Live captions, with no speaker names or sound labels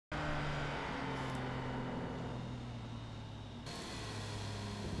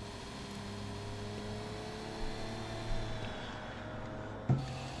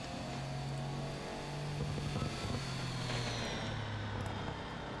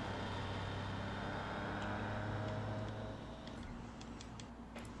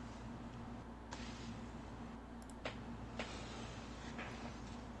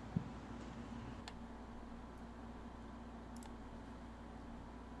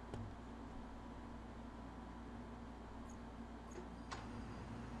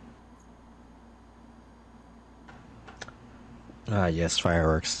Ah, yes,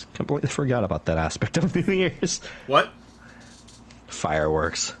 fireworks. Completely forgot about that aspect of New Year's. What?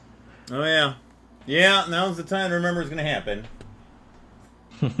 Fireworks. Oh, yeah. Yeah, now's the time to remember it's going to happen.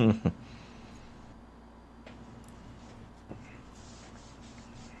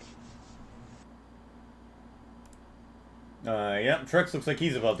 Yep, Trex looks like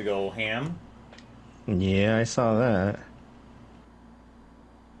he's about to go ham. Yeah, I saw that.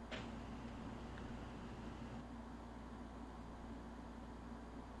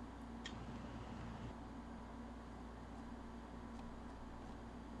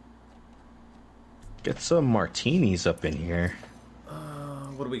 Get some martinis up in here.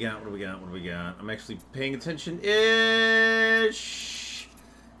 What do we got? What do we got? What do we got? I'm actually paying attention-ish.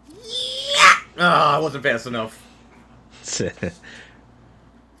 Yeah! Ah, I wasn't fast enough. Too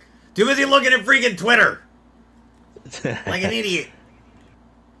busy looking at freaking Twitter. Like an idiot.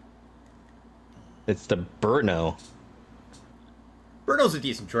 It's the Brno. Brno's a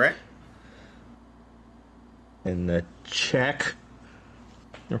decent track. In the Czech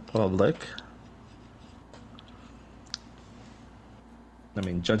Republic. I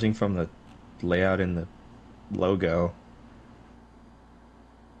mean, judging from the layout in the logo,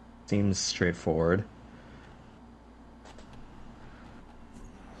 seems straightforward.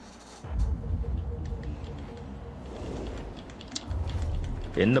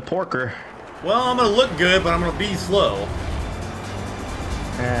 In the porker. Well, I'm gonna look good, but I'm gonna be slow.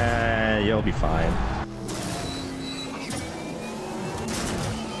 You'll be fine.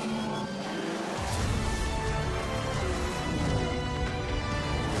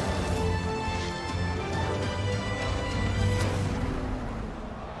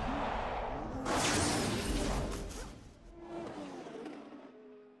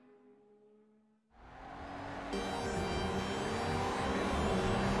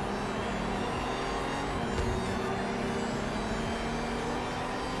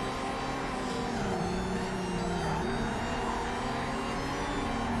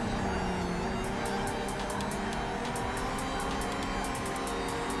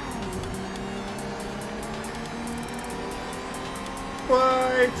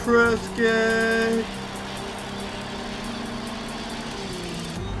 Why, Tresket?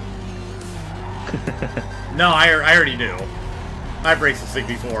 No, I already knew. I've raced this thing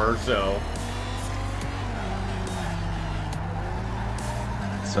before, so.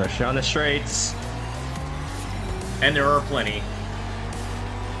 Especially on the straights. And there are plenty.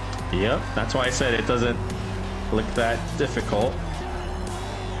 Yep, that's why I said it doesn't look that difficult.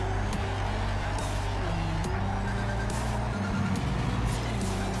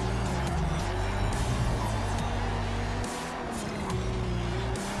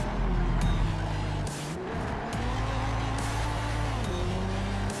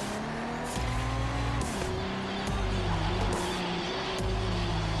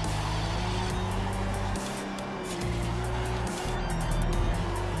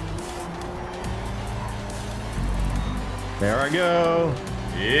 There I go.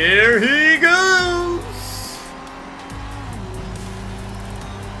 Here he goes.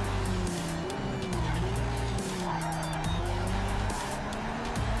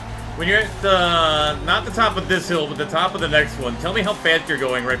 When you're at the, not the top of this hill, but the top of the next one, tell me how fast you're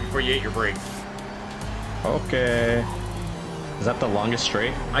going right before you hit your brakes. Okay. Is that the longest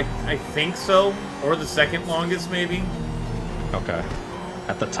straight? I think so. Or the second longest, maybe. Okay.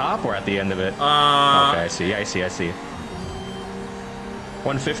 At the top or at the end of it? Okay, I see.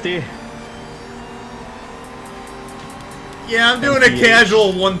 150? Yeah, I'm doing a casual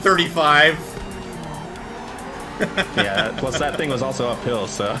 135. Yeah, plus that thing was also uphill,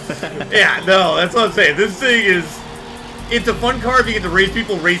 so... Yeah, no, that's what I'm saying. This thing is... It's a fun car if you get to race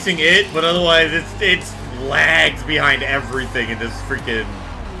people racing it, but otherwise it's lags behind everything in this freaking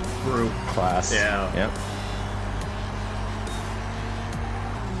group. Class. Yeah.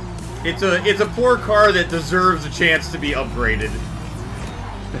 Yep. It's a poor car that deserves a chance to be upgraded.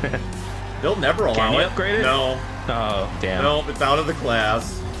 They'll never allow Can you it. upgrade it? No. Oh, damn. No, it's out of the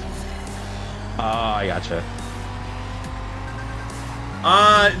class. Oh, I gotcha.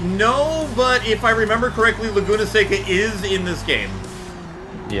 No, but if I remember correctly, Laguna Seca is in this game.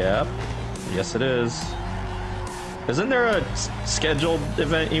 Yep. Yes, it is. Isn't there a scheduled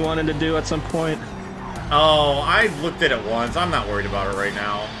event you wanted to do at some point? Oh, I looked at it once. I'm not worried about it right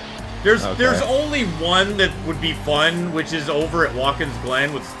now. There's only one that would be fun, which is over at Watkins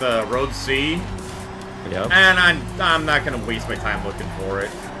Glen with the Road C. Yep. And I'm not gonna waste my time looking for it.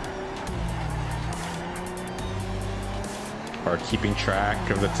 Or keeping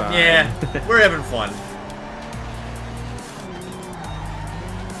track of the time. Yeah, we're having fun.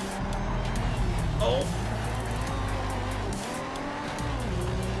 Oh.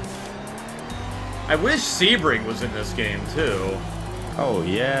 I wish Sebring was in this game too. Oh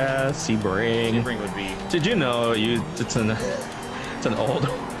yeah, Sebring. Sebring would be. Did you know it's an old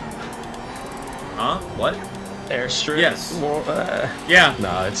Huh? What? airstrip? Yes. Well, Yeah.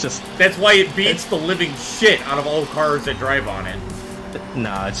 no, it's just That's why it beats the living shit out of all cars that drive on it.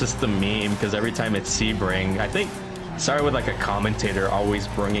 nah. It's just the meme because every time it's Sebring, I think it started with like a commentator always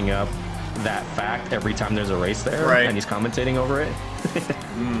bringing up that fact every time there's a race there, right. and he's commentating over it.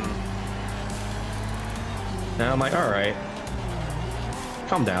 And I'm like, all right,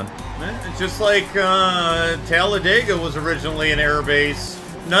 calm down. It's just like Talladega was originally an air base.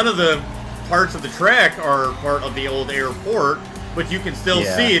 None of the parts of the track are part of the old airport, but you can still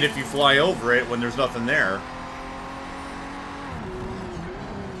see it if you fly over it when there's nothing there.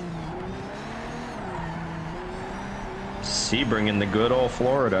 Sebring in the good old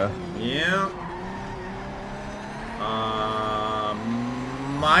Florida. Yeah.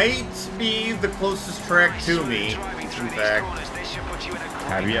 Might be the closest track to me, in fact.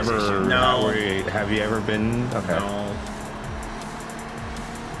 Have you ever? No. Have you ever been? Okay. No.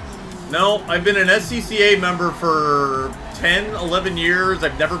 No, I've been an SCCA member for 10, 11 years.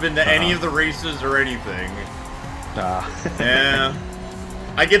 I've never been to any of the races or anything. Yeah.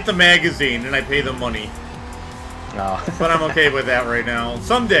 I get the magazine and I pay them money. But I'm okay with that right now.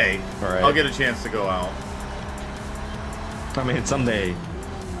 Someday, I'll get a chance to go out. I mean, someday,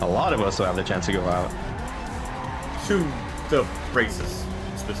 a lot of us will have the chance to go out. To the races,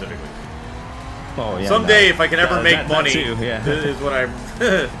 specifically. Oh, yeah. Someday, if I can ever make money, too, yeah. this is what I...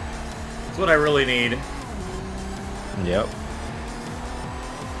 it's what I really need. Yep.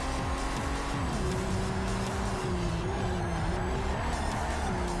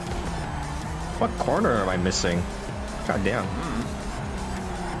 What corner am I missing? God damn.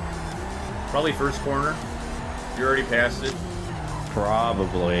 Probably first corner. You already passed it.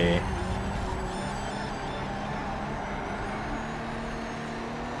 Probably.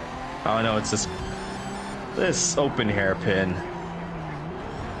 Oh no, it's this open hairpin.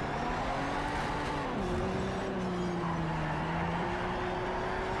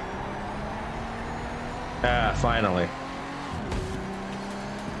 Ah, finally.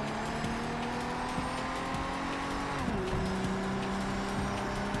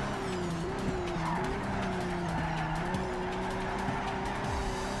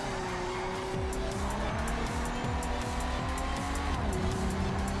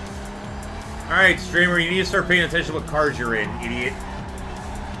 Alright, streamer, you need to start paying attention to what cars you're in, idiot.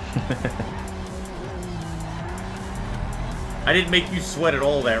 I didn't make you sweat at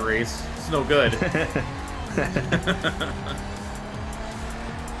all that race. It's no good.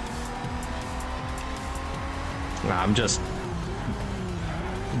 I'm just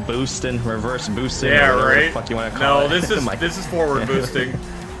boosting, reverse boosting. Yeah, or right. The fuck you want to call no, it. this is forward boosting.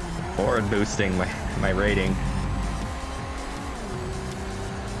 Forward boosting my rating.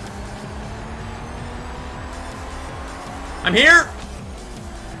 I'm here.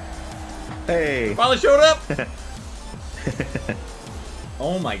 Hey. Finally showed up.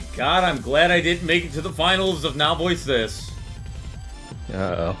 Oh my god, I'm glad I didn't make it to the finals of Now Voice This.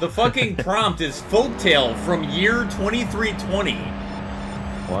 Uh-oh. The fucking prompt is Folktale from year 2320.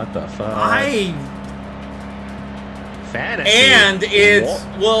 What the fuck? Fantasy. And it's,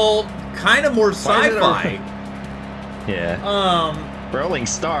 well, kind of more sci-fi. Yeah. Rolling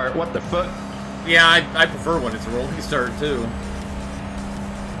start, what the fuck? Yeah, I prefer when it's a rolling start, too.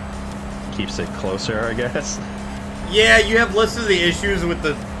 Keeps it closer, I guess. Yeah, you have less of the issues with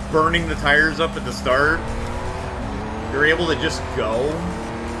the burning the tires up at the start. You're able to just go.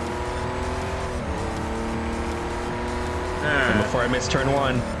 And before I missed turn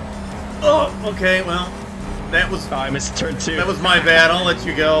 1. Oh, okay, well, that was... Oh, I missed turn 2. That was my bad, I'll let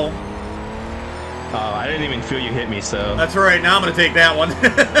you go. Oh, I didn't even feel you hit me, so... That's right, now I'm gonna take that one.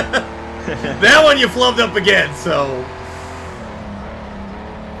 That one you flubbed up again, so...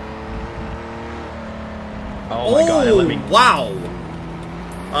 Oh my god, it let me... Wow!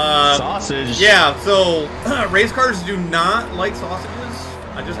 Sausage? Yeah, so, race cars do not like sausages.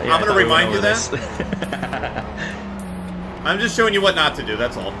 I'm gonna remind you that. I'm just showing you what not to do,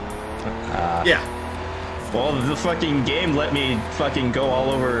 that's all. Yeah. Well, the fucking game let me fucking go all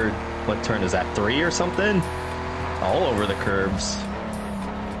over... What turn is that, 3 or something? All over the curbs.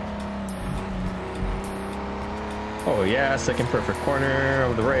 Oh yeah, second perfect corner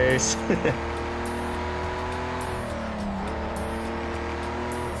of the race.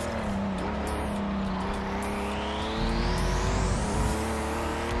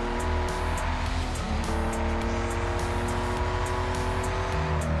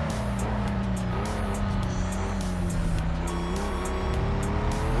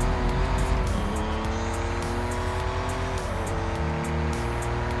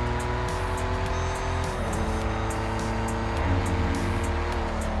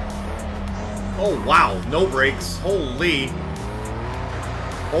 Oh, wow. No brakes. Holy.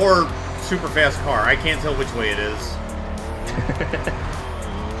 Or super fast car. I can't tell which way it is.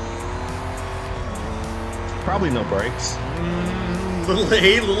 Probably no brakes. Little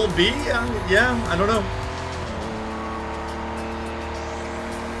A, little B? Yeah, I don't know.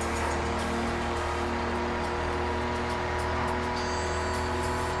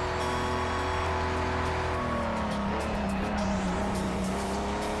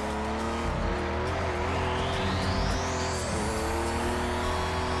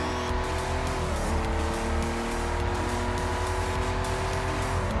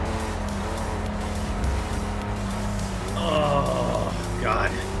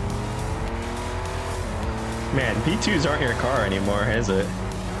 Man, P2s aren't your car anymore, is it?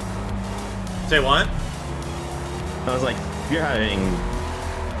 Say what? I was like,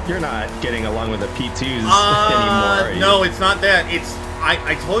 you're not getting along with the P2s anymore. No, it's not that. It's,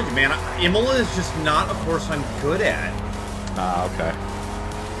 I told you, man, Imola is just not a course I'm good at. Okay.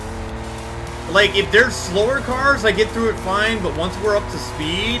 Like, if there's slower cars, I get through it fine, but once we're up to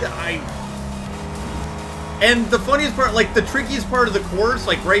speed, And the funniest part, like, the trickiest part of the course,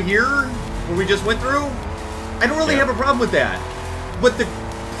 like right here, where we just went through, I don't really have a problem with that. But the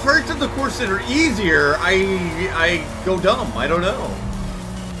parts of the course that are easier, I go dumb. I don't know.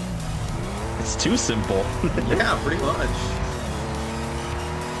 It's too simple. Yeah, pretty much.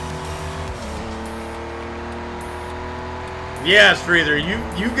 Yeah, Streether,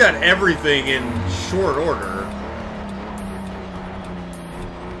 you got everything in short order.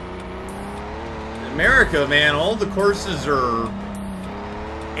 In America, man, all the courses are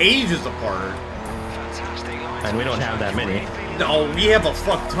ages apart. And we don't have that many. No, we have a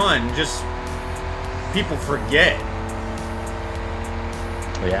fuck ton. Just people forget.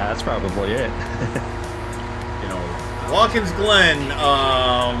 Yeah, that's probably it. You know, Watkins Glen.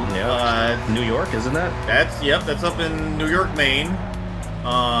 New York, isn't that? That's up in New York, Maine.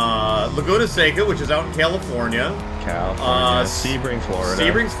 Laguna Seca, which is out in California. Sebring, Florida.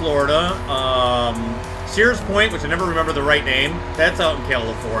 Sebring, Florida. Sears Point, which I never remember the right name. That's out in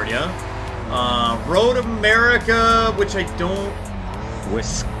California. Road America, which I don't...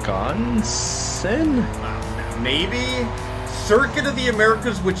 Wisconsin? Maybe? Circuit of the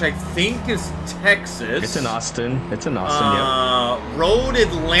Americas, which I think is Texas. It's in Austin. Yeah. Road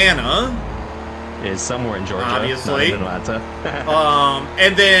Atlanta. Is somewhere in Georgia. Obviously. Not in Atlanta.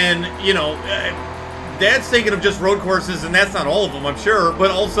 And then, you know, Dad's thinking of just road courses, and that's not all of them, I'm sure,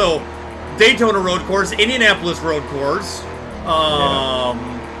 but also Daytona Road Course, Indianapolis Road Course.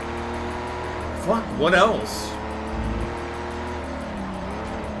 Fuck, what else?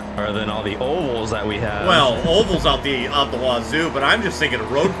 Other than all the ovals that we have. Well, ovals out the wazoo, but I'm just thinking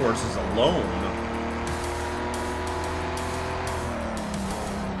of road courses alone.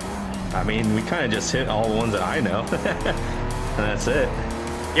 I mean, we kind of just hit all the ones that I know. And that's it.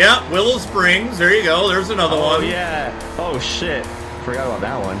 Yeah, Willow Springs. There you go. There's another one. Oh, yeah. Oh, shit. Forgot about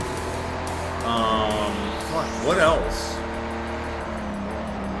that one. Fuck, what else?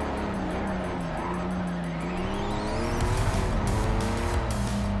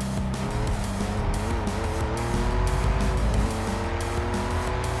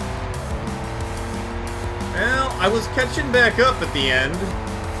 Well, I was catching back up at the end.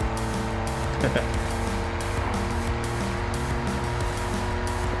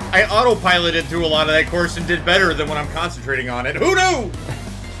 I autopiloted through a lot of that course and did better than when I'm concentrating on it. Who knew?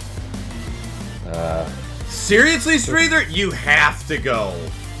 Seriously, Streether? You have to go.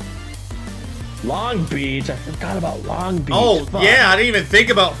 Long Beach. I forgot about Long Beach. Oh, fuck. Yeah, I didn't even think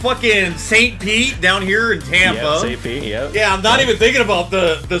about fucking St. Pete down here in Tampa. Yep, St. Pete, yep. Yeah, I'm not even thinking about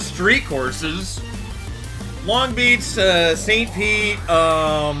the street courses. Long Beach, St. Pete,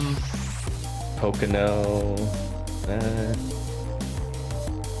 Pocono,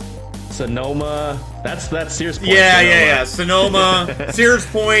 Sonoma. That's Sears Point. Yeah. Sonoma, Sears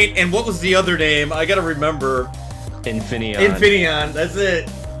Point, and what was the other name? I gotta remember. Infineon. That's it.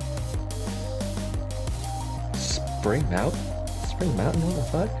 Spring Mountain, what the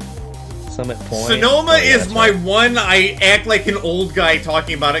fuck? Summit Point. Sonoma is my one. I act like an old guy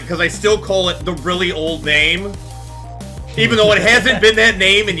talking about it because I still call it the really old name. Even though it hasn't been that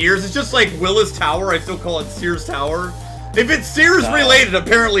name in years. It's just like Willis Tower. I still call it Sears Tower. If it's Sears related,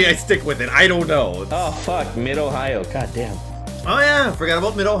 apparently I stick with it. I don't know. Oh, fuck. Mid-Ohio. God damn. Oh, yeah. Forgot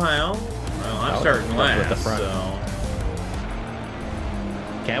about Mid-Ohio. Well, I'm starting last, with the front. So.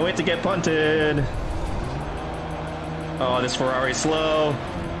 Can't wait to get punted. Oh, this Ferrari slow.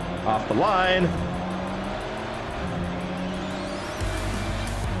 Off the line.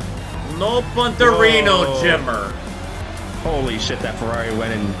 No Punterino, Jimmer. Holy shit, that Ferrari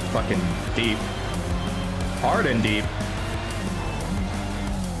went in fucking deep. Hard and deep.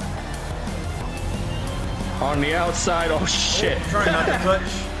 On the outside, oh shit. Oh, try not to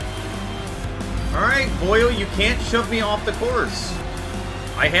touch. Alright, Boyle, you can't shove me off the course.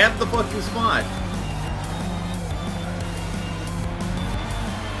 I have the fucking spot.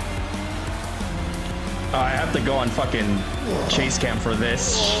 Oh, I have to go on fucking chase cam for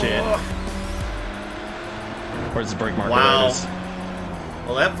this shit. Where's the brake marker? Wow. There it is.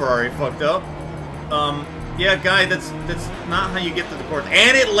 Well, that Ferrari fucked up. Yeah, guy, that's not how you get to the course.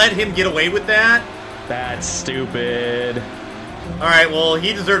 And it let him get away with that? That's stupid. Alright, well,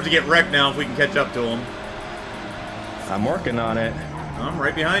 he deserves to get wrecked now if we can catch up to him. I'm working on it. I'm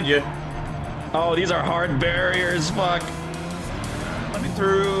right behind you. Oh, these are hard barriers, fuck. Let me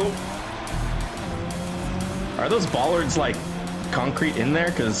through. Are those bollards, like, concrete in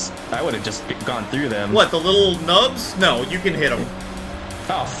there? Because I would have just gone through them. What, the little nubs? No, you can hit them.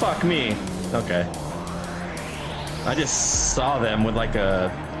 Oh, fuck me. Okay. I just saw them with, like,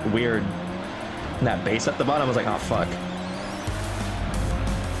 a weird... that base at the bottom. I was like, oh, fuck.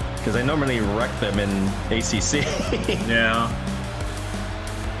 Because I normally wreck them in ACC. Yeah.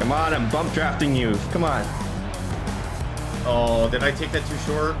 Come on, I'm bump drafting you. Come on. Oh, did I take that too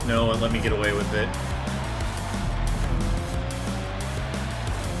short? No, it let me get away with it.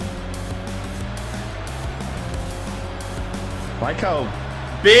 Like how...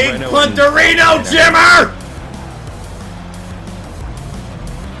 Big Punterino Jimmer!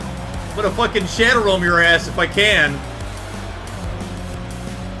 I'm gonna fucking shadow roam your ass if I can.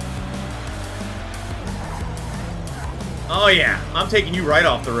 Oh yeah, I'm taking you right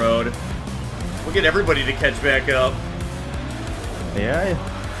off the road. We'll get everybody to catch back up. Yeah.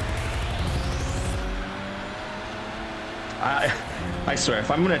 I swear,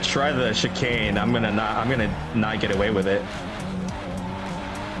 if I'm gonna try the chicane, I'm gonna not get away with it.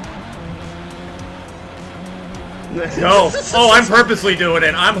 No. Oh, I'm purposely doing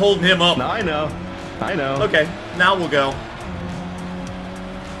it. I'm holding him up. No, I know. I know. Okay, now we'll go.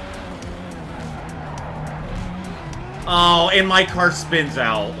 Oh, and my car spins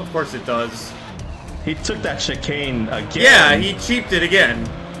out. Of course it does. He took that chicane again. Yeah, he cheaped it again.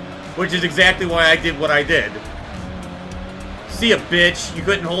 Which is exactly why I did what I did. See ya, bitch. You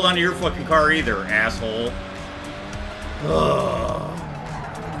couldn't hold onto your fucking car either, asshole. Ugh.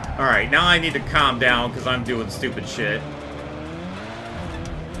 Alright, now I need to calm down because I'm doing stupid shit.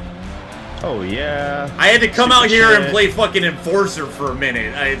 Oh, yeah. I had to come out here and play fucking Enforcer for a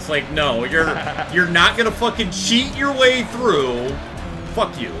minute. It's like, no, you're not gonna fucking cheat your way through.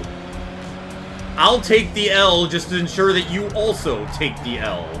 Fuck you. I'll take the L just to ensure that you also take the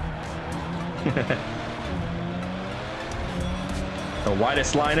L. The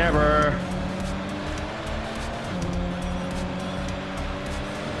widest line ever.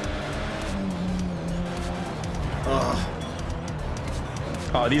 Ugh.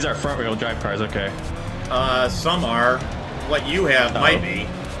 Oh, these are front-wheel drive cars, okay. Some are. What you have might be.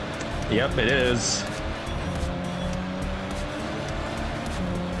 Yep, it is.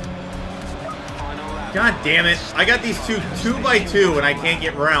 God damn it. I got these two 2x2 and I can't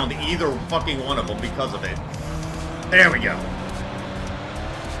get around either fucking one of them because of it. There we go.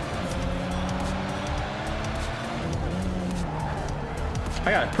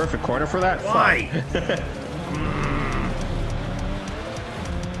 I got a perfect corner for that? Why?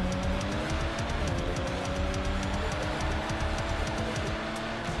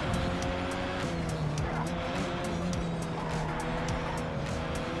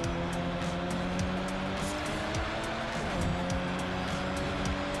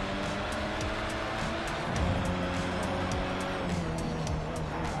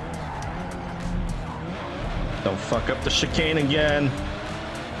 Don't fuck up the chicane again.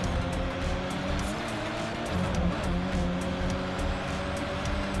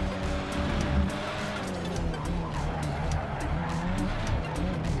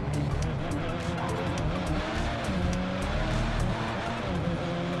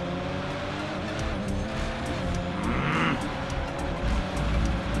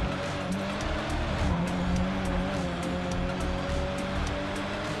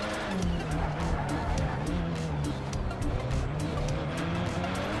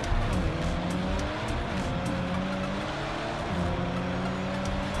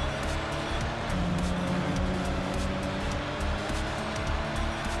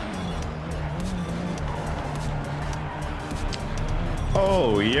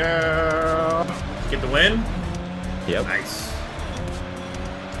 Oh, yeah. Get the win? Yep. Nice.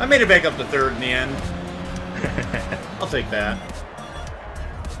 I made it back up to third in the end. I'll take that.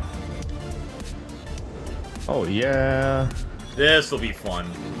 Oh, yeah. This will be fun.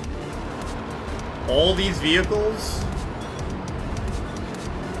 All these vehicles?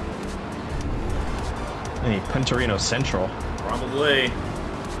 Hey, Punterino Central. Probably.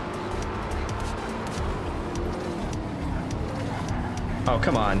 Oh,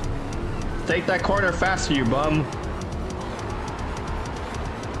 come on. Take that corner faster, you bum.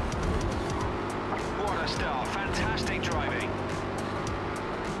 What a start. Fantastic driving.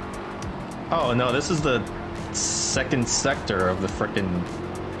 Oh, no, this is the second sector of the frickin'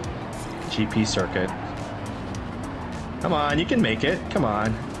 GP circuit. Come on, you can make it. Come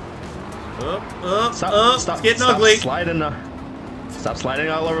on. Stop, it's getting ugly. Stop sliding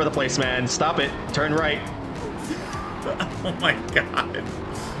all over the place, man. Stop it. Turn right. Oh my god.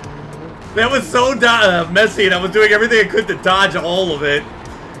 That was so messy, and I was doing everything I could to dodge all of it,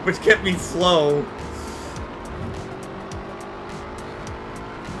 which kept me slow.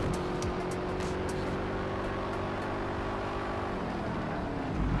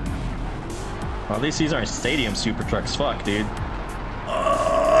 Well, at least these aren't stadium super trucks. Fuck, dude.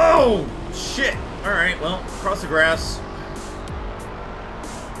 Oh, shit. Alright, well, cross the grass.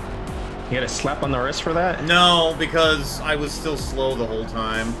 You got a slap on the wrist for that? No, because I was still slow the whole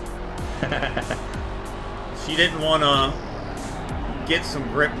time. She didn't want to get some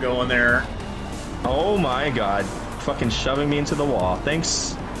grip going there. Oh my god. Fucking shoving me into the wall.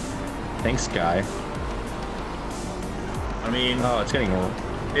 Thanks. Thanks, guy. I mean... Oh, it's getting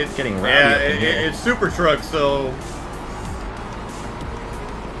rowdy yeah, up in here. It's super truck, so...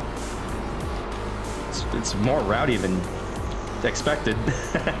 It's more rowdy than expected.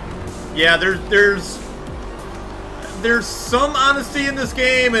 Yeah, there's some honesty in this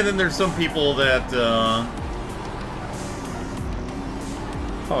game, and then there's some people that,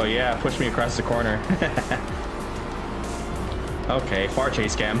 Oh yeah, push me across the corner. Okay, far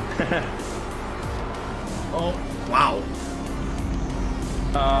chase cam. Oh, wow.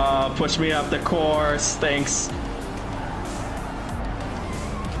 Push me up the course, thanks.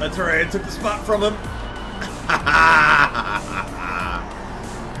 That's right, I took the spot from him.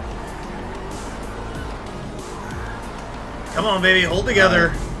 Come on, baby, hold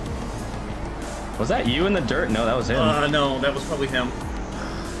together. Was that you in the dirt? No, that was him. No, that was probably him.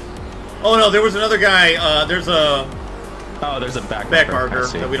 Oh no, there was another guy. There's a back marker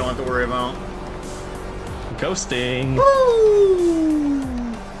that we don't have to worry about. Ghosting.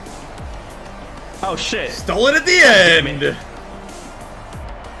 Woo! Oh shit! Stole it at the end.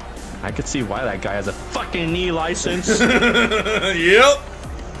 I could see why that guy has a fucking E license. Yep.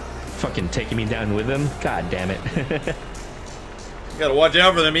 Fucking taking me down with him. God damn it. Gotta watch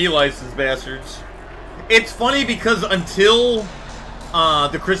out for them E-license bastards. It's funny because until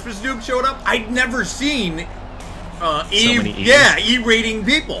the Christmas Noob showed up, I'd never seen E-rating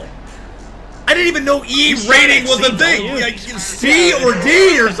people. I didn't even know E-rating was a thing. Like C or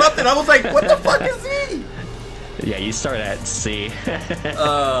D or something. I was like, what the fuck is E? Yeah, you start at C.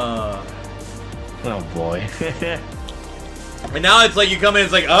 Oh boy. And now it's like you come in,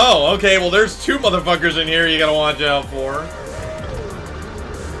 it's like, oh, okay, well there's two motherfuckers in here you gotta watch out for.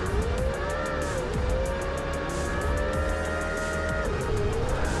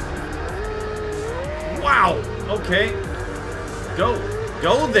 Wow. Okay.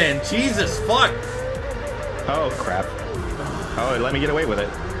 Go then. Jesus fuck. Oh crap. Oh, let me get away with it.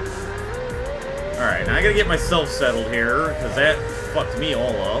 Alright, now I gotta get myself settled here, because that fucked me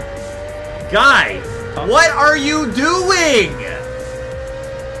all up. Guy! What are you doing?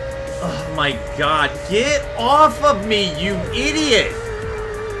 Oh my god, get off of me, you idiot!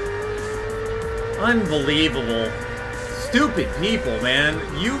 Unbelievable. Stupid people, man.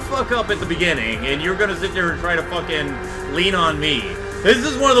 You fuck up at the beginning, and you're gonna sit there and try to fucking lean on me. This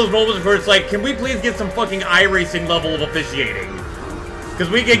is one of those moments where it's like, can we please get some fucking iRacing level of officiating? Because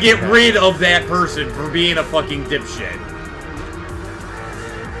we can get rid of that person for being a fucking dipshit.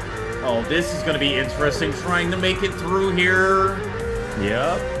 Oh, this is gonna be interesting, trying to make it through here.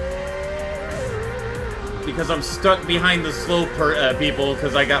 Yep. Because I'm stuck behind the slow people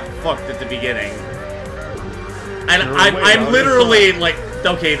because I got fucked at the beginning. And I'm literally like,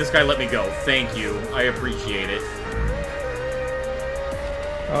 okay, this guy let me go. Thank you. I appreciate it.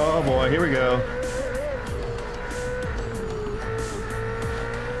 Oh boy, here we go.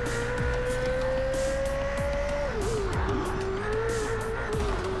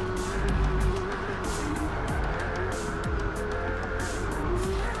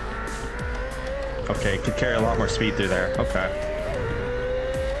 Okay, could carry a lot more speed through there. Okay.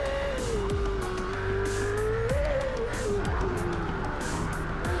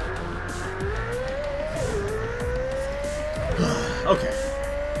 Okay.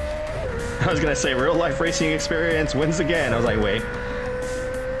 I was gonna say real life racing experience wins again. I was like, wait.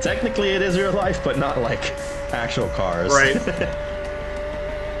 Technically it is real life, but not like actual cars. Right.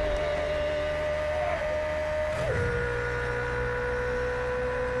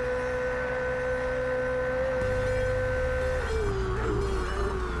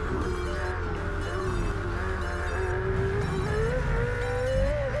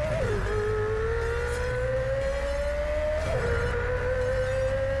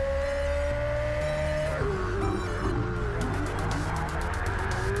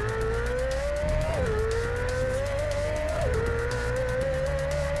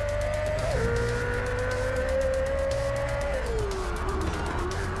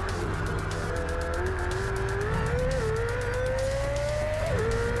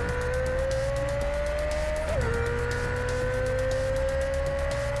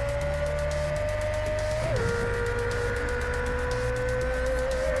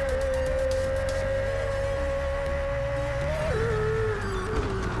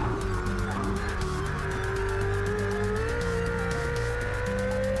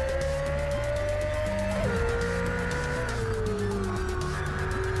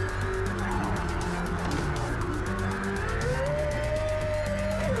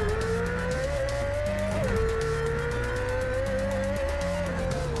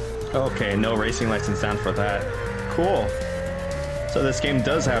 Okay, no racing license down for that. Cool. So this game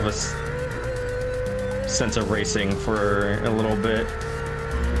does have a sense of racing for a little bit.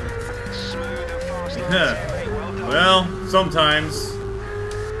 Smooth and fast lines there, mate. Well done. Well, sometimes.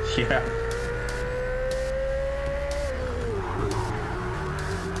 Yeah.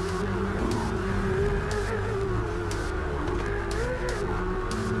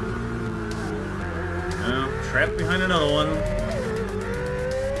 Well, trapped behind another one.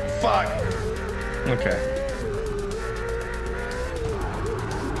 Fuck. Okay.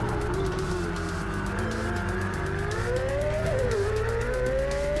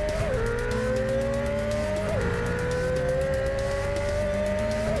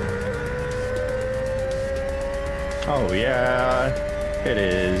 Oh yeah, it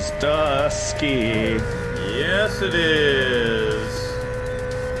is dusky. Yes, it is.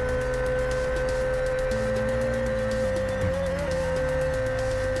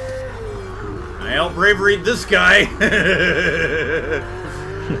 I out-braveried this guy.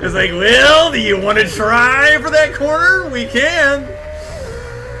 It's like, well, do you want to try for that corner? We can.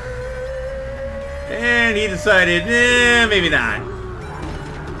 And he decided, maybe not.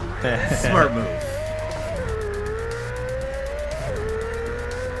 Smart move.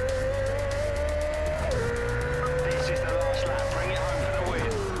 This is the last lap. Bring it home for the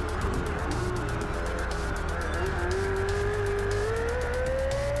win.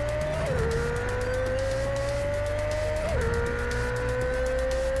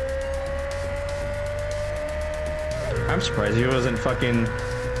 I'm surprised he wasn't fucking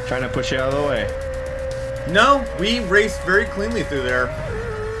trying to push you out of the way. No, we raced very cleanly through there.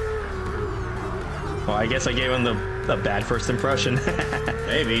 Well, I guess I gave him the bad first impression.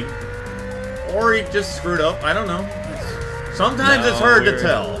 Maybe. Or he just screwed up. I don't know. Sometimes it's hard to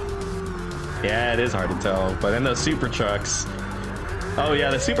tell. Yeah, it is hard to tell. But in those super trucks... Oh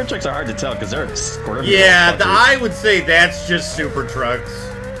yeah, the super trucks are hard to tell because they're squirmy. Yeah, I would say that's just super trucks.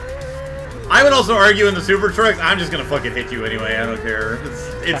 I would also argue in the super trucks, I'm just gonna fucking hit you anyway. I don't care.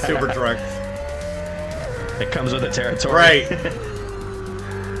 It's super trucks. It comes with the territory. Right.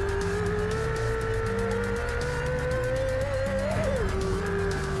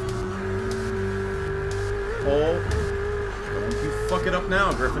 Oh, don't you fuck it up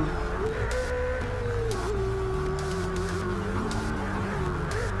now, Griffin.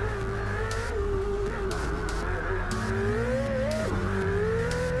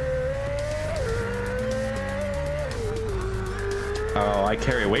 Oh, I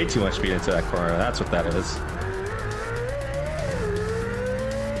carry way too much speed into that corner. That's what that is.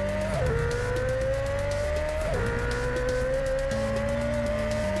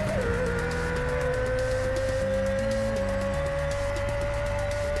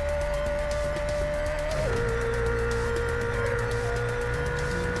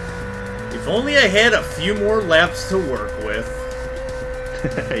 If only I had a few more laps to work with.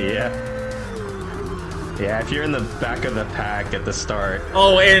 Yeah. Yeah, if you're in the back of the pack at the start.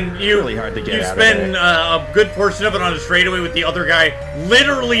 Oh, and you really hard to get you out spend of a good portion of it on a straightaway with the other guy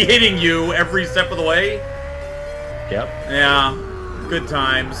literally hitting you every step of the way. Yep. Yeah, good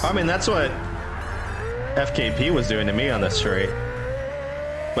times. I mean, that's what FKP was doing to me on the straight.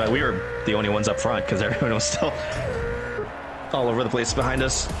 But we were the only ones up front because everyone was still all over the place behind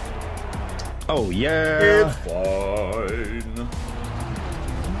us. Oh, yeah. It's fine.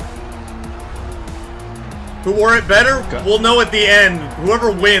 Who wore it better? We'll know at the end.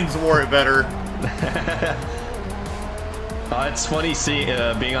 Whoever wins wore it better. It's funny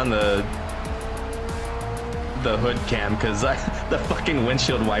being on the hood cam because the fucking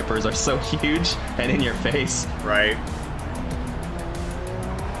windshield wipers are so huge and in your face. Right.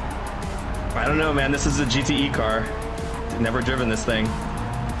 I don't know, man. This is a GTE car. Never driven this thing.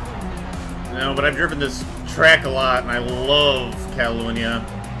 No, but I've driven this track a lot, and I love Catalunya.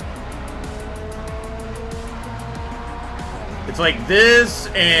 It's like this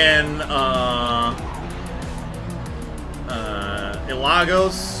and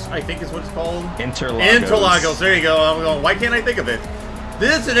Ilagos, I think is what it's called. Interlagos. There you go. I'm going, why can't I think of it?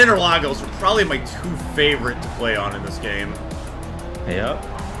 This and Interlagos are probably my two favorite to play on in this game. Yep.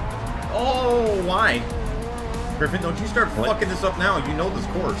 Oh, why? Griffin, don't you start fucking this up now. You know this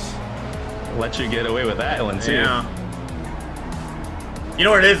course. Let you get away with that one, too. Yeah. You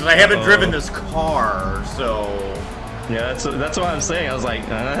know what it is? I haven't driven this car, so... Yeah, that's what I'm saying. I was like,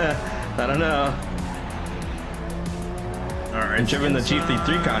 I don't know. Alright. I've driven the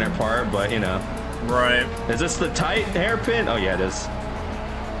GT3 counterpart, but, you know. Right. Is this the tight hairpin? Oh, yeah, it is.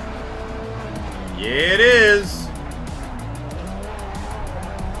 Yeah, it is.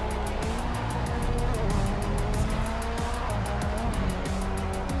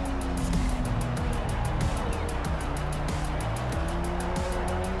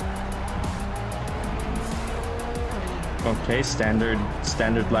 Okay, standard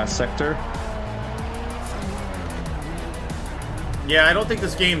last sector. Yeah, I don't think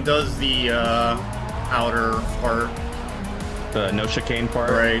this game does the outer part. The no chicane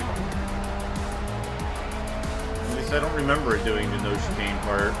part? Right. At least I don't remember it doing the no chicane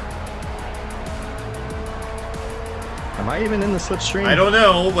part. Am I even in the slipstream? I don't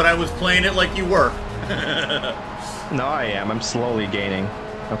know, but I was playing it like you were. No, I am. I'm slowly gaining.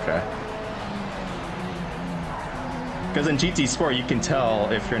 Okay. Because in GT Sport, you can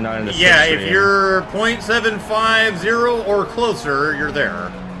tell if you're not in the Yeah, slipstream. if you're 0.750 or closer, you're there.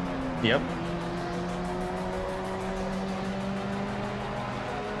 Yep.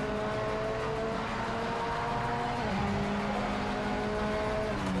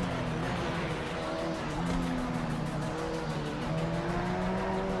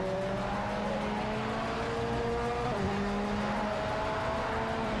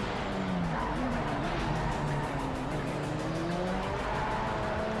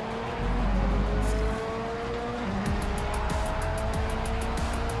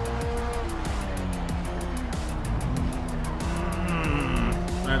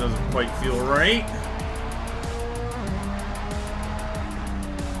 That doesn't quite feel right.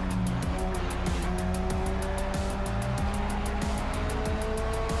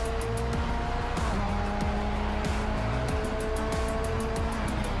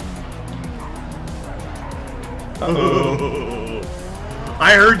 Uh-oh.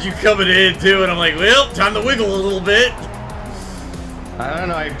 I heard you coming in too, and I'm like, well, time to wiggle a little bit. I don't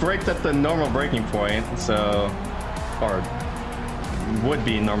know, I braked at the normal braking point, so... Or... would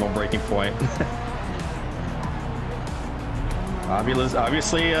be normal braking point.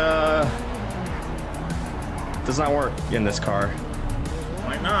 Obviously, does not work in this car.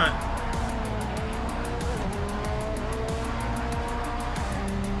 Why not?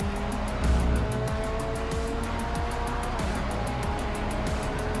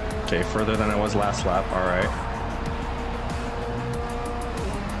 Okay, further than I was last lap, alright.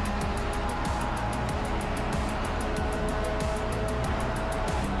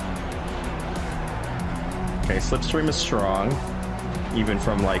 Okay, slipstream is strong, even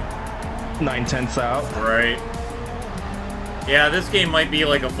from like 9/10 out. Right. Yeah, this game might be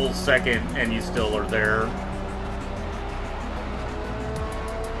like a full second and you still are there.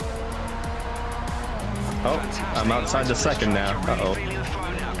 Oh, I'm outside the second now. Uh-oh.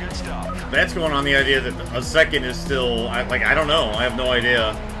 That's going on the idea that a second is still... I don't know. I have no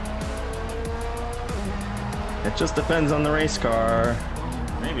idea. It just depends on the race car.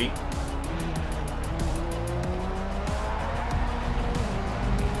 Maybe.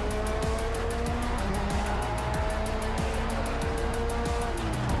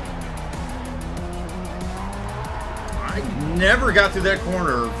 I never got through that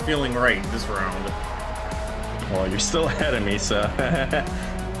corner feeling right this round. Well, you're still ahead of me, so...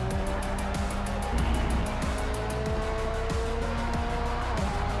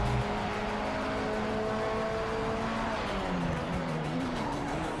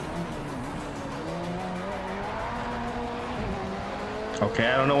 Okay,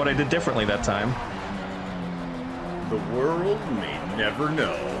 I don't know what I did differently that time. The world may never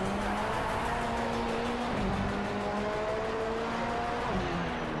know.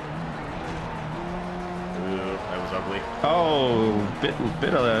 that was ugly. Oh,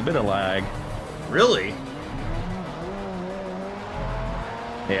 bit of lag. Really?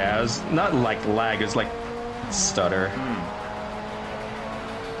 Yeah, it was not like lag, it was like stutter.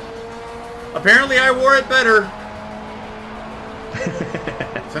 Apparently I wore it better.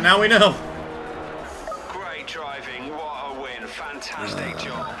 So now we know. Great driving, what a win. Fantastic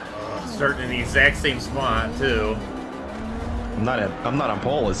job. Starting in the exact same spot too. I'm not on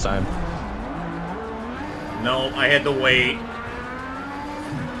pole this time. No, I had to wait.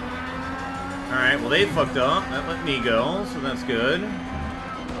 Alright, well they fucked up. That let me go, so that's good.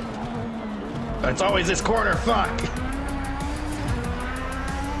 It's always this corner, fuck!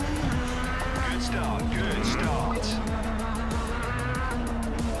 Good start, good start.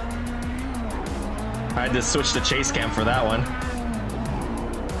 I had to switch to chase cam for that one.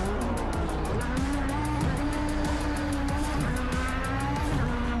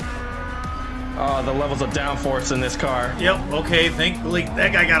 Oh, the levels of downforce in this car. Yep, okay, thankfully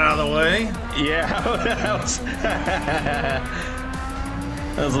that guy got out of the way. Yeah,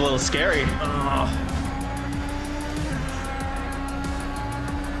 that was a little scary.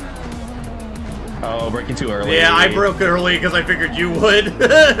 Oh, breaking too early. Yeah, I broke early because I figured you would.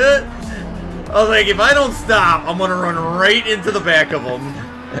 I was like, if I don't stop, I'm gonna run right into the back of them.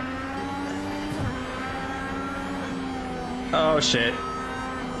 Oh, shit.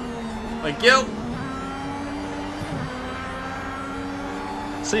 Like, yep.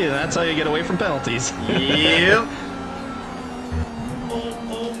 See, that's how you get away from penalties. Yep.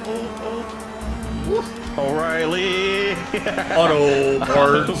 O'Reilly. Auto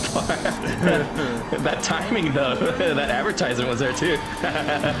parts. That timing, though. That advertisement was there, too.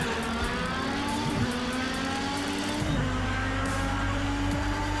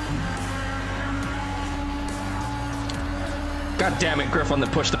 God damn it, Griff on the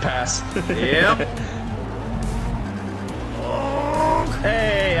push to pass. Yep.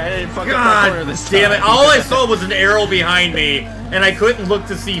 Hey, I didn't fuck up that God corner this time. damn it. All I saw was an arrow behind me, and I couldn't look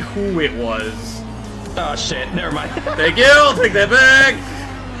to see who it was. Oh shit, never mind. Thank you, I'll take that back.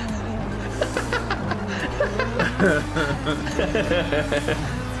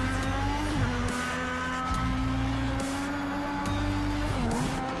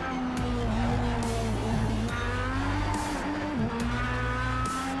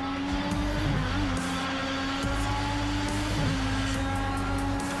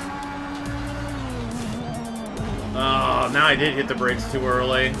 Oh, now I did hit the brakes too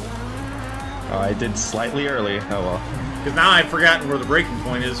early. Oh, I did slightly early. Oh well. Because now I've forgotten where the braking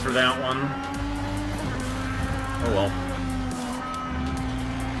point is for that one. Oh well.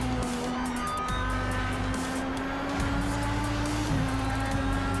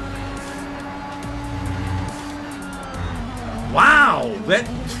 Wow! That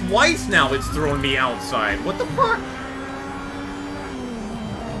twice now it's throwing me outside. What the fuck?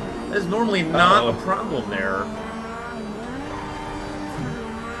 That's normally not a problem there.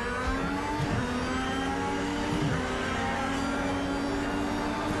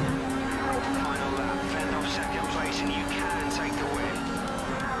 Final lap, fend off second place and you can take the win.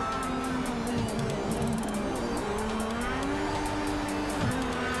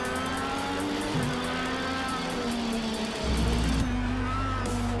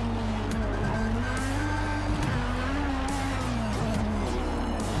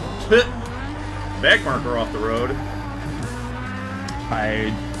 Back marker off the road.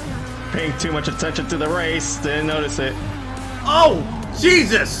 I paid too much attention to the race, didn't notice it. Oh!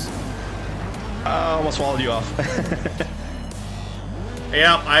 Jesus! I almost swallowed you off.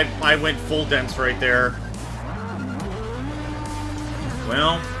 Yeah, I went full dents right there.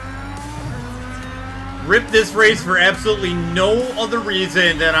 Well, ripped this race for absolutely no other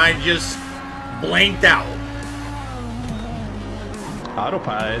reason than I just blanked out.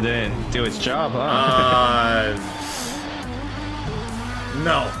 Autopilot didn't do its job, huh?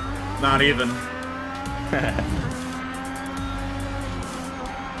 No, not even.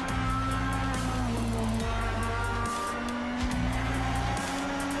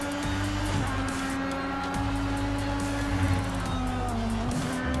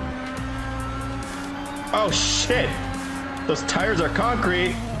 Oh shit! Those tires are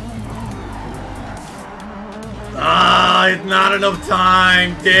concrete. It's not enough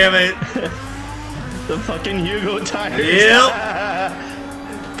time, damn it. The fucking Hugo tires.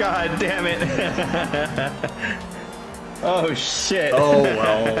 Yep. God damn it. Oh shit. Oh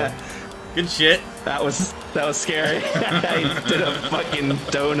well. Good shit. That was scary. I did a fucking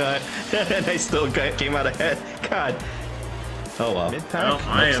donut and I still came out ahead. God. Oh well. Well,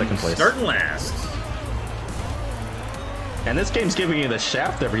 I am starting last. And this game's giving you the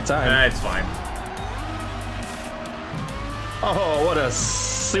shaft every time. It's fine. Oh, what a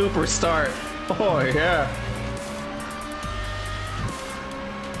super start. Oh, yeah.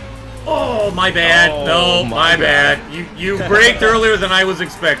 Oh, my bad. Oh, no, my bad. You braked earlier than I was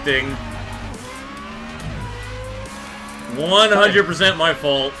expecting. 100% my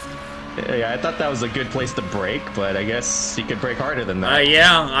fault. Yeah, I thought that was a good place to brake, but I guess you could brake harder than that.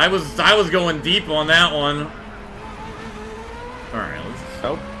 Yeah, I was going deep on that one. All right, let's...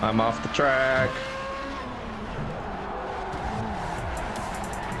 Oh, I'm off the track.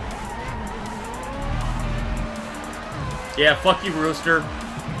 Yeah, fuck you, Rooster.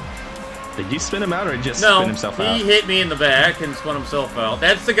 Did you spin him out or just spin himself out? He hit me in the back and spun himself out.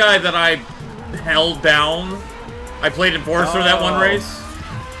 That's the guy that I held down. I played Enforcer that one race.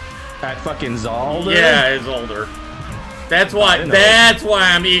 At fucking Zalder? Yeah, Zalder. That's why. That's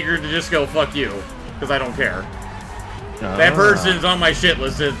why I'm eager to just go fuck you, because I don't care. That person's on my shit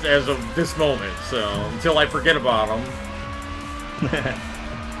list as of this moment. So until I forget about him.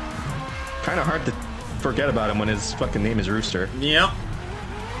 Kind of hard to forget about him when his fucking name is Rooster. Yep.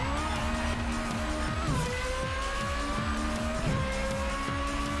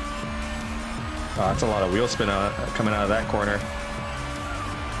 Oh, that's a lot of wheel spin coming out of that corner.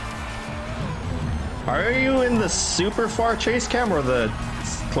 Are you in the super far chase cam or the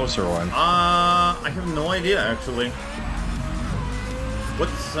closer one? I have no idea actually.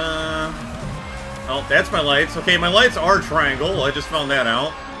 What's Oh, that's my lights. Okay, my lights are triangle. I just found that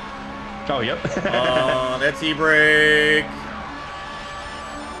out. Oh, yep. That's e-brake.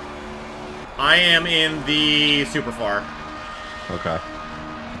 I am in the super far. Okay.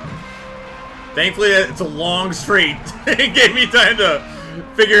 Thankfully, it's a long straight. It gave me time to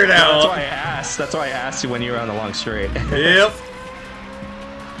figure it out. That's why I asked. That's why I asked you when you were on the long straight. Yep.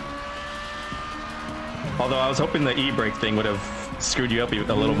 Although I was hoping the e-brake thing would have screwed you up a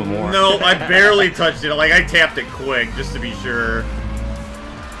little bit more. No, I barely touched it. Like, I tapped it quick just to be sure.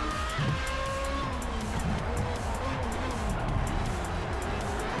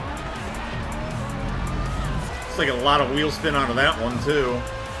 It's like a lot of wheel spin onto that one, too.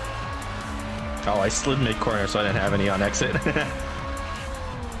 Oh, I slid mid-corner, so I didn't have any on exit.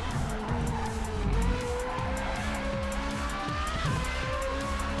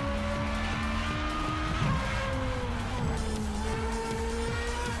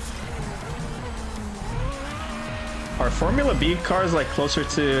 Are Formula B cars like closer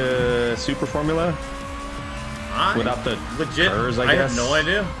to Super Formula? Without the curves, I guess? have no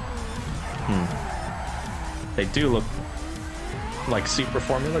idea. They do look like Super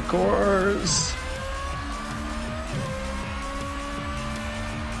Formula cars.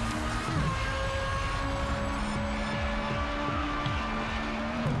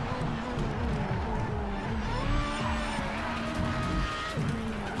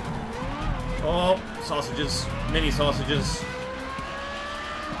 Oh, sausages. Mini sausages.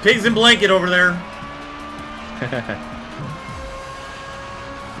 Pigs in blanket over there.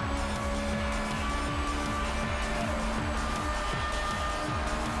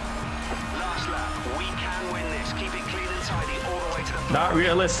 Not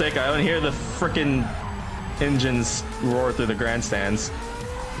realistic. I don't hear the frickin' engines roar through the grandstands.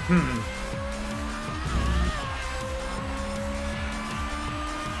 Smooth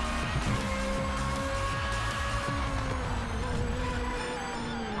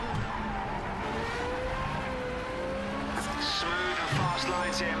and fast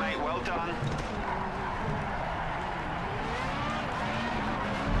lines here, mate. Well done.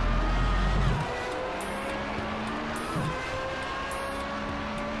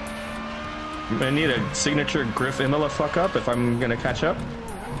 I need a signature Griff Imola fuck up if I'm gonna catch up.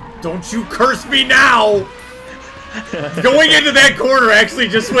 Don't you curse me now! Going into that corner actually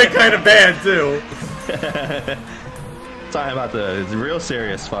just went kind of bad, too. Talking about the real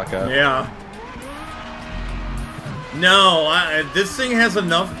serious fuck up. Yeah. No, this thing has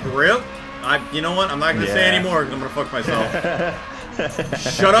enough grip. You know what? I'm not gonna say anymore because I'm gonna fuck myself.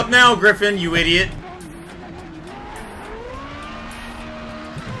 Shut up now, Griffin, you idiot.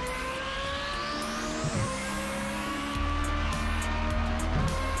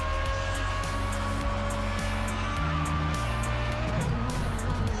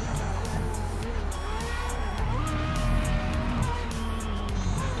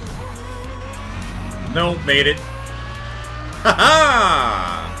 Nope, made it. Ha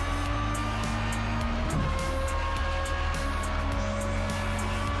ha!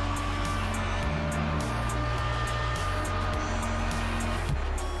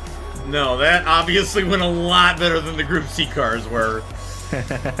 No, that obviously went a lot better than the Group C cars were.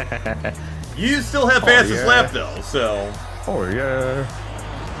 You still have fastest lap though, so. Oh yeah.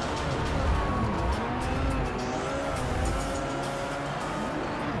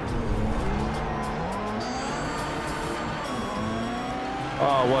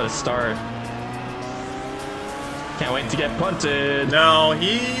 Oh, what a start. Can't wait to get punted. No,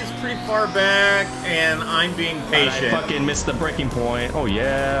 he's pretty far back, and I'm being patient. I fucking missed the breaking point. Oh,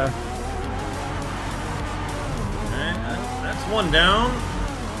 yeah. Alright, that's one down.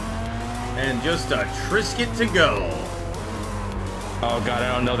 And just a Trisket to go. Oh, God,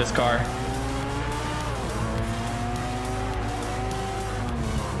 I don't know this car.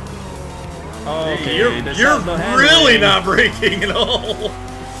 Okay, you're really not braking at all.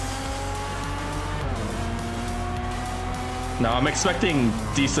 No, I'm expecting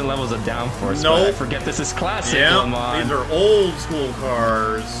decent levels of downforce. Nope. But I forget this is classic. Yeah, these are old school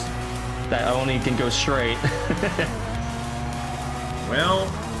cars that only can go straight. Well,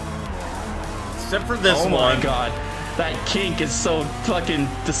 except for this one. Oh my god, that kink is so fucking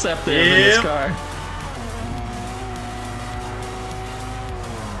deceptive in this car.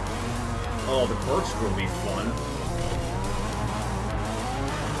 Oh, the corks will be fun.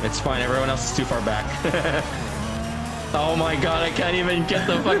 It's fine, everyone else is too far back. Oh my god, I can't even get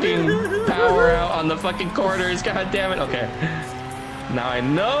the fucking power out on the fucking corners. God damn it. Okay. Now I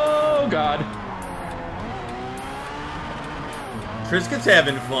know. God. Trisket's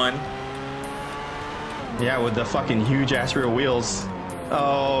having fun. Yeah, with the fucking huge ass rear wheels.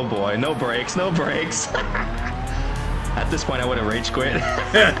 Oh boy, no brakes, no brakes. At this point, I would have rage quit.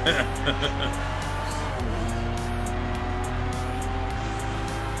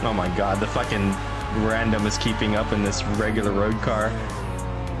 Oh my god, the fucking random is keeping up in this regular road car.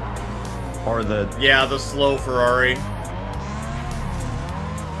 Or the... Yeah, the slow Ferrari.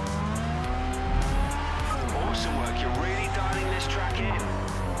 Awesome work, you're really dialing this track in.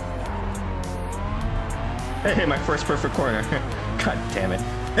 Hey, my first perfect corner. God damn it.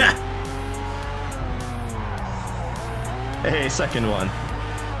 Hey, second one.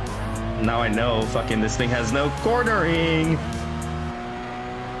 Now I know fucking this thing has no cornering.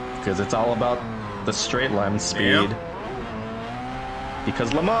 Because it's all about the straight line speed. Yep.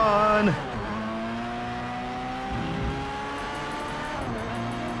 Because Le Mans.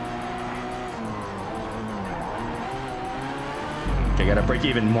 Okay, gotta break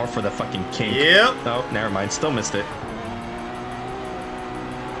even more for the fucking kink. Yep. Oh, never mind. Still missed it.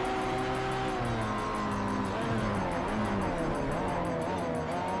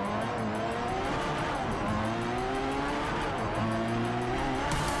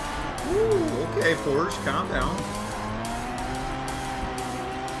 Okay, Forge, calm down.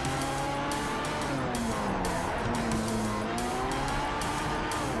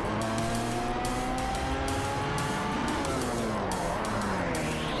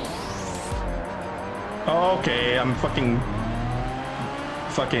 Okay, I'm fucking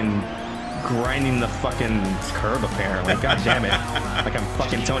grinding the fucking curb apparently. God damn it. Like I'm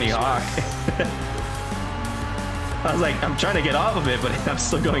fucking Tony Hawk. I was like, I'm trying to get off of it, but I'm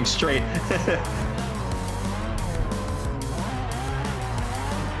still going straight.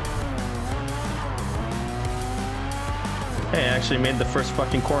 Hey, I actually made the first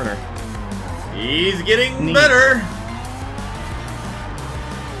fucking corner. He's getting better.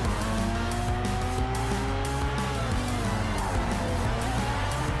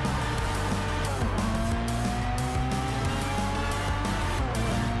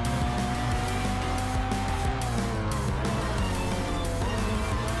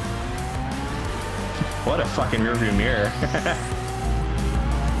 What a fucking rearview mirror.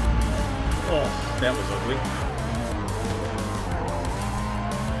 Oh, that was ugly.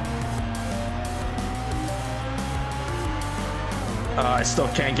 I still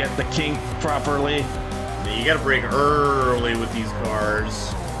can't get the kink properly. Yeah, you gotta brake early with these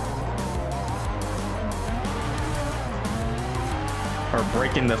cars. Or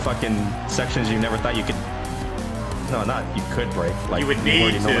breaking the fucking sections you never thought you could. No, not you could break. Like you would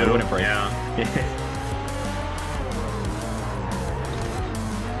need to. It wouldn't break. Yeah.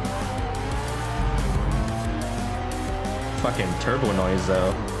 Fucking turbo noise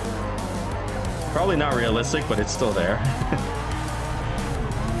though. Probably not realistic, but it's still there.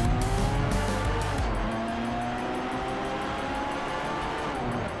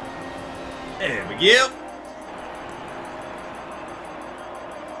 There we go.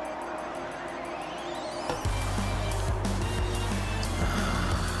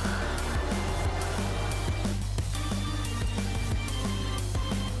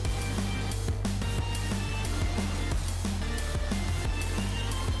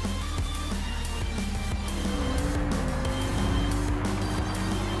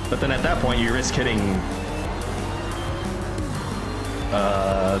 But then at that point, you risk hitting.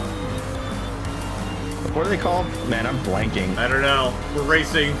 What are they called? Man, I'm blanking. I don't know. We're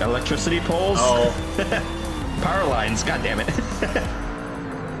racing. Electricity poles? Oh. Power lines, god damn it.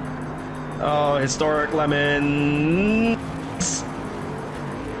 Oh, historic lemon.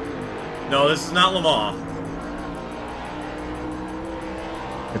 No, this is not Le Mans.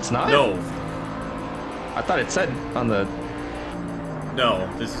 It's not? No. I thought it said on the... No,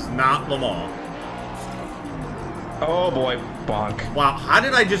 this is not Le Mans. Oh boy, bonk. Wow, how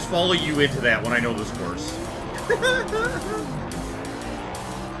did I just follow you into that when I know this course?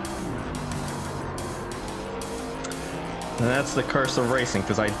 And that's the curse of racing,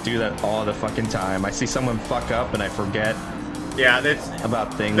 because I do that all the fucking time. I see someone fuck up and I forget that's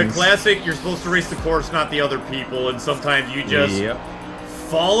about things. The classic, you're supposed to race the course, not the other people, and sometimes you just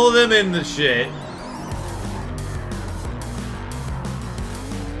follow them in the shit.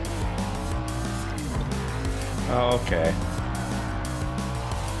 Okay.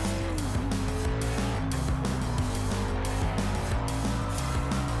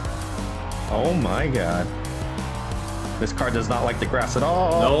 Oh my god. This car does not like the grass at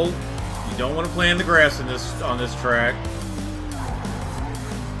all. No, you don't want to play in the grass on this track.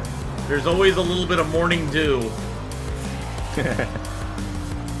 There's always a little bit of morning dew.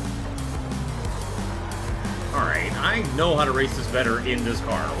 Alright, I know how to race this better in this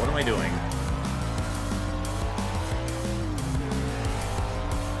car. What am I doing?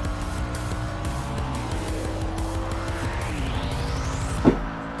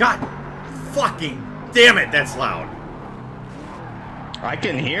 God fucking damn it, that's loud. I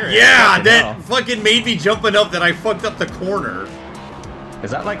can hear it. Yeah, that fucking made me jumping up that I fucked up the corner. Is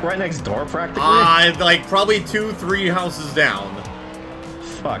that like right next door practically? Like probably 2-3 houses down.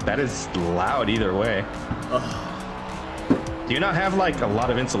 Fuck, that is loud either way. Do you not have like a lot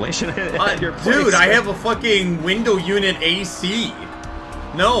of insulation at your place? Dude, I have a fucking window unit AC.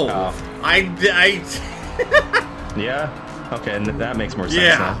 No. Oh. Yeah? Okay, that makes more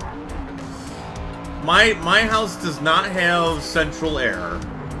sense now. My house does not have central air.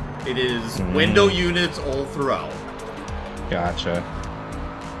 It is window units all throughout. Gotcha.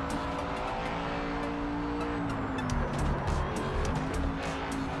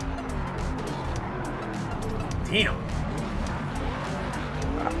 Damn.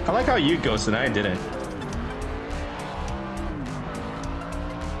 I like how you ghosted and I didn't.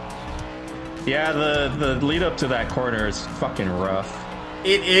 Yeah, the lead up to that corner is fucking rough.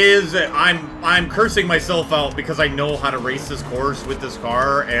 It is. I'm cursing myself out because I know how to race this course with this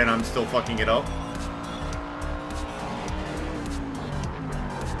car, and I'm still fucking it up.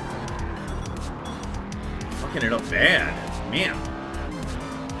 Fucking it up bad, man.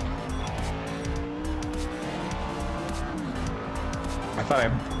 I thought I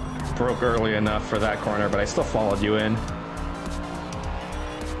broke early enough for that corner, but I still followed you in.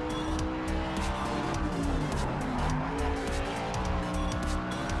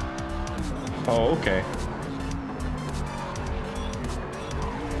 Oh, okay.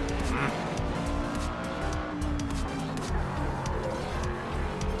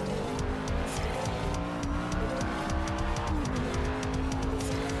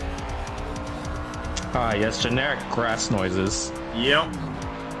 Ah, yes, generic grass noises. Yep.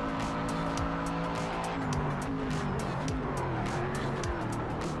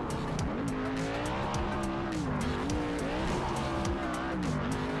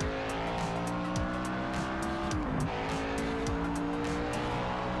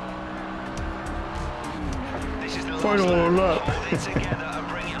 Final lap. Together and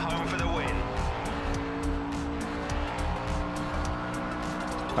bring it home for the win.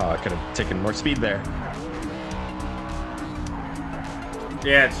 Oh, I could have taken more speed there.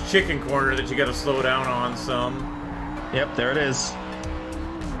 Yeah, it's chicken corner that you gotta slow down on some. Yep, there it is.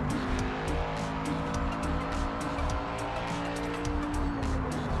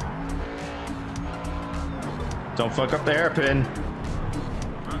 Don't fuck up the hairpin.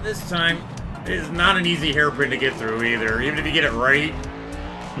 Not this time. It is not an easy hairpin to get through either, even if you get it right.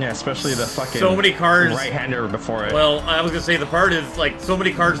 Yeah, especially the fucking so many cars right-hander before it. Well, I was gonna say the part is like so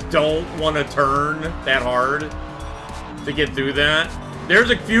many cars don't want to turn that hard to get through that. There's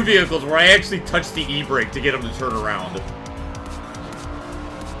a few vehicles where I actually touch the e-brake to get them to turn around.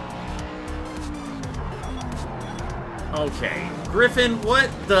 Okay, Griffin, what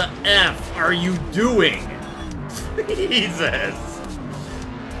the F are you doing? Jesus.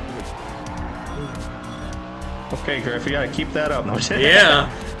 Okay, Griff, you gotta keep that up. No shit. Yeah.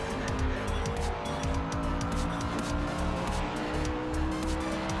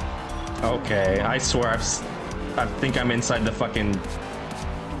 Okay, I swear I think I'm inside the fucking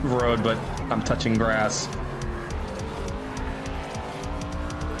road, but I'm touching grass.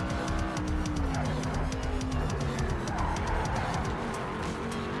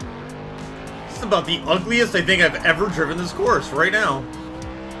 This is about the ugliest I think I've ever driven this course right now.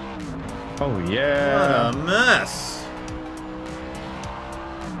 Oh, yeah. What a mess.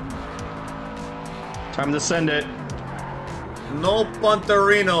 Time to send it. No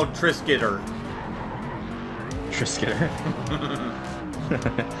Pontarino, Triscuiter. Triscuiter.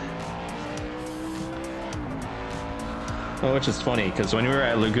 Well, which is funny, because when we were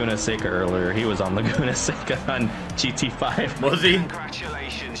at Laguna Seca earlier, he was on Laguna Seca on GT5. Was he?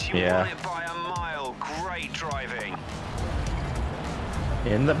 Congratulations, you won it by a mile. Great driving.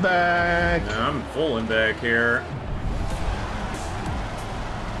 In the back. Yeah, I'm full in back here.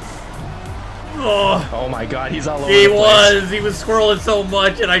 Oh my god, he's all over the place. He was swirling so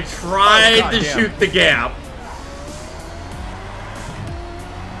much, and I tried to shoot the gap.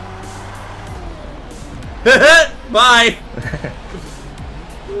 Bye.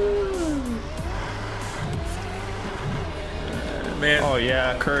 Man. Oh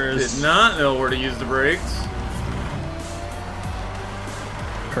yeah, Kerr's. Did not know where to use the brakes.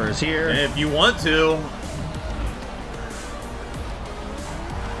 Kerr's here. And if you want to.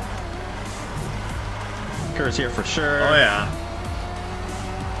 Kerr's here for sure. Oh yeah.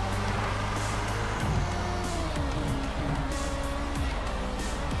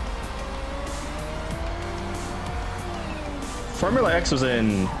 Formula X was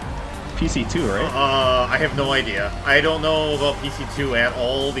in PC2, right? I have no idea. I don't know about PC2 at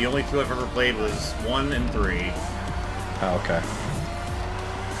all. The only two I've ever played was 1 and 3. Oh, okay.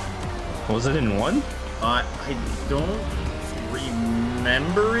 Was it in 1? I don't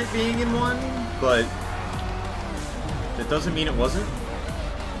remember it being in 1, but that doesn't mean it wasn't.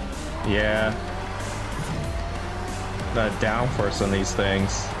 Yeah. The downforce on these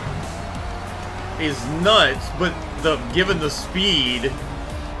things is nuts, but given the speed,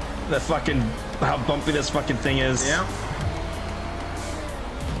 the fucking how bumpy this fucking thing is. Yeah.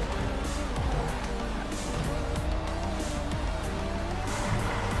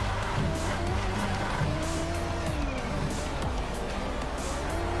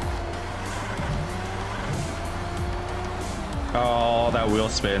 Oh, that wheel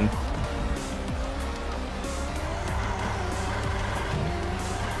spin.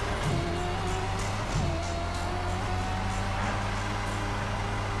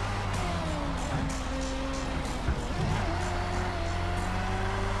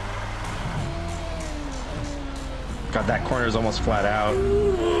 God, that corner is almost flat out.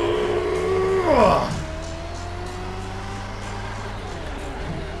 Ugh.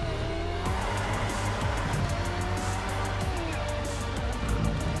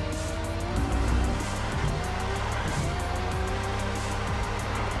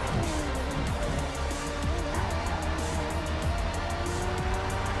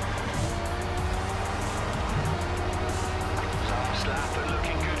 Last lap, but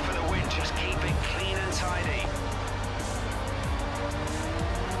looking good for the win. Just keep it clean and tidy.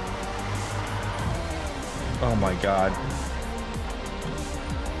 Oh my god.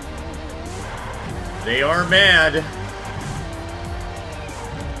 They are mad.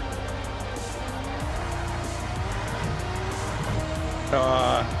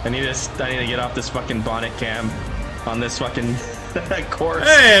 I need to get off this fucking bonnet cam on this fucking course.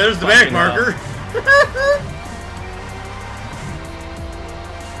 Hey, there's the back marker.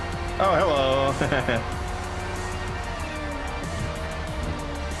 Oh, hello.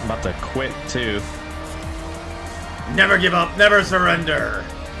 I'm about to quit too. Never give up, never surrender.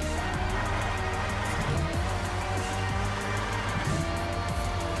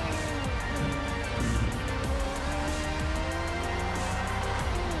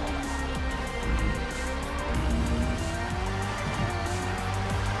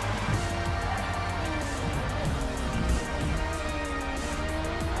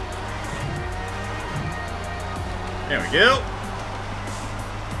 There we go.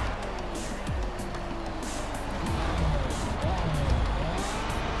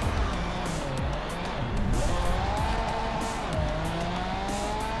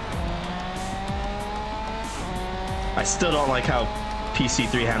 I still don't like how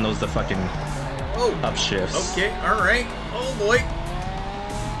PC3 handles the fucking upshifts. Okay, alright. Oh boy.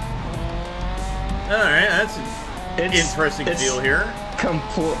 Alright, that's an interesting deal here.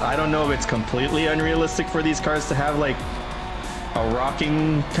 I don't know if it's completely unrealistic for these cars to have like a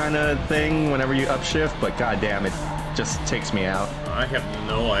rocking kind of thing whenever you upshift, but goddamn, it just takes me out. I have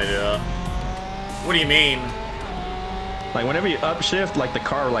no idea. What do you mean? Like whenever you upshift, like the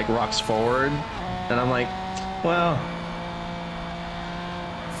car like rocks forward, and I'm like, well,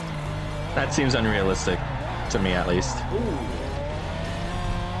 that seems unrealistic to me at least. Ooh.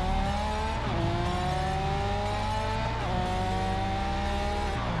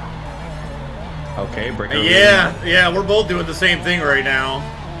 Okay, break over. Yeah, we're both doing the same thing right now.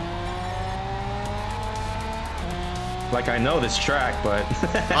 Like, I know this track, but...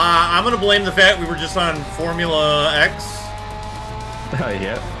 I'm gonna blame the fact we were just on Formula X. Oh,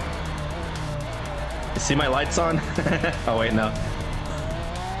 yeah. You see my lights on? Oh, wait, no.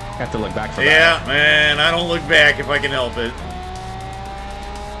 I have to look back for that. Yeah, man, I don't look back if I can help it.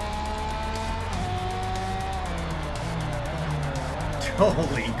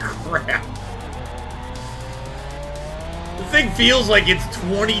 Holy crap. The thing feels like it's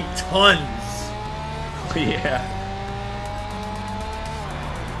 20 tons. Yeah.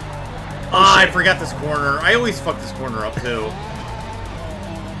 Ah, I forgot this corner. I always fuck this corner up, too.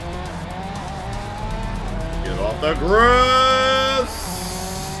 Get off the grass!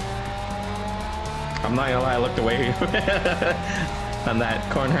 I'm not gonna lie, I looked away on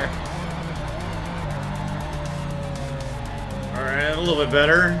that corner. Alright, a little bit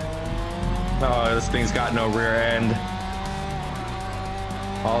better. Oh, this thing's got no rear end.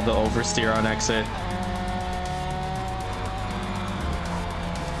 All the oversteer on exit.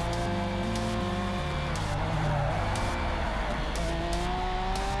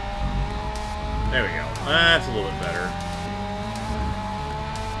 There we go. That's a little bit better.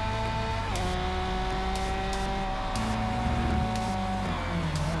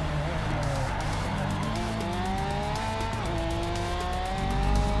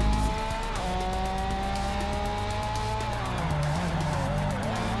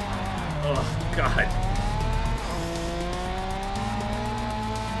 Oh, God.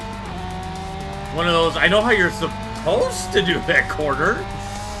 One of those, I know how you're supposed to do that corner.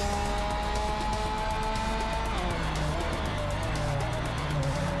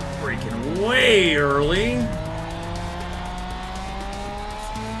 Way early.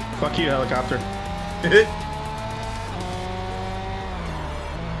 Fuck you, helicopter.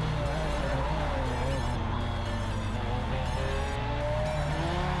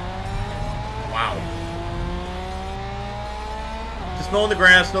 Wow. Just mowing the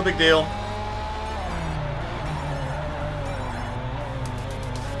grass, no big deal.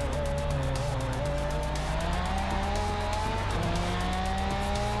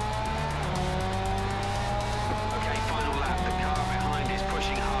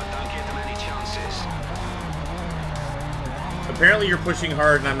 Apparently you're pushing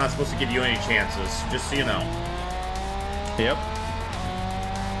hard and I'm not supposed to give you any chances, just so you know. Yep.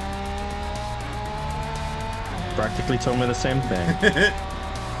 Practically told me the same thing.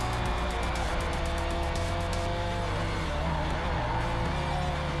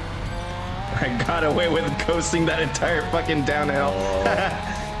 I got away with coasting that entire fucking downhill. Oh.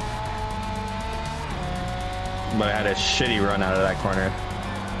 But I had a shitty run out of that corner.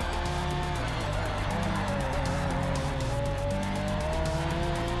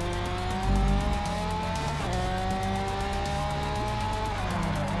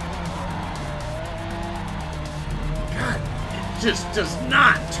 Just does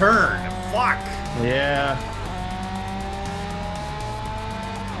not turn. Fuck. Yeah.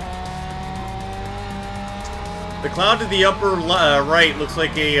 The cloud to the upper right looks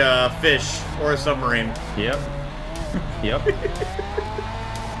like a fish or a submarine. Yep. Yep.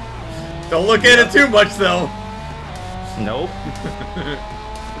 Don't look at it too much, though. Nope.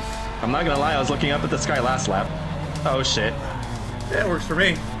 I'm not gonna lie, I was looking up at the sky last lap. Oh shit. That works for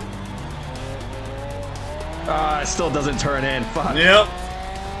me. It still doesn't turn in. Fuck. Yep.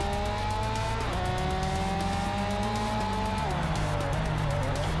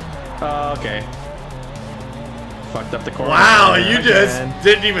 Okay. Fucked up the corner. Wow, you just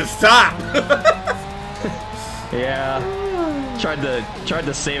didn't even stop. Yeah. Tried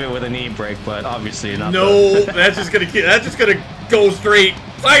to save it with an e-brake, but obviously not. No, that's just gonna go straight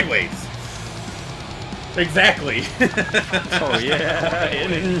sideways. Exactly. Oh yeah,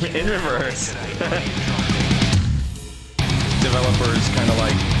 in reverse. Developers kind of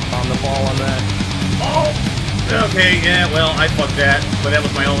like on the ball on that. Oh! Okay, yeah, well, I fucked that, but that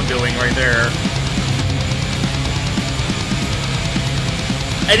was my own doing right there.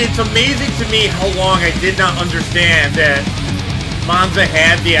 And it's amazing to me how long I did not understand that Monza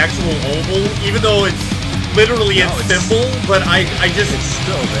had the actual oval, even though it's literally it's simple, but I just... It's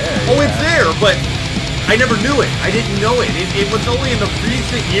still there. Oh, yeah. It's there, but I never knew it. I didn't know it. It was only in the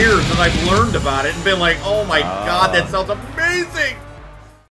recent years that I've learned about it and been like, oh my god, that sounds amazing!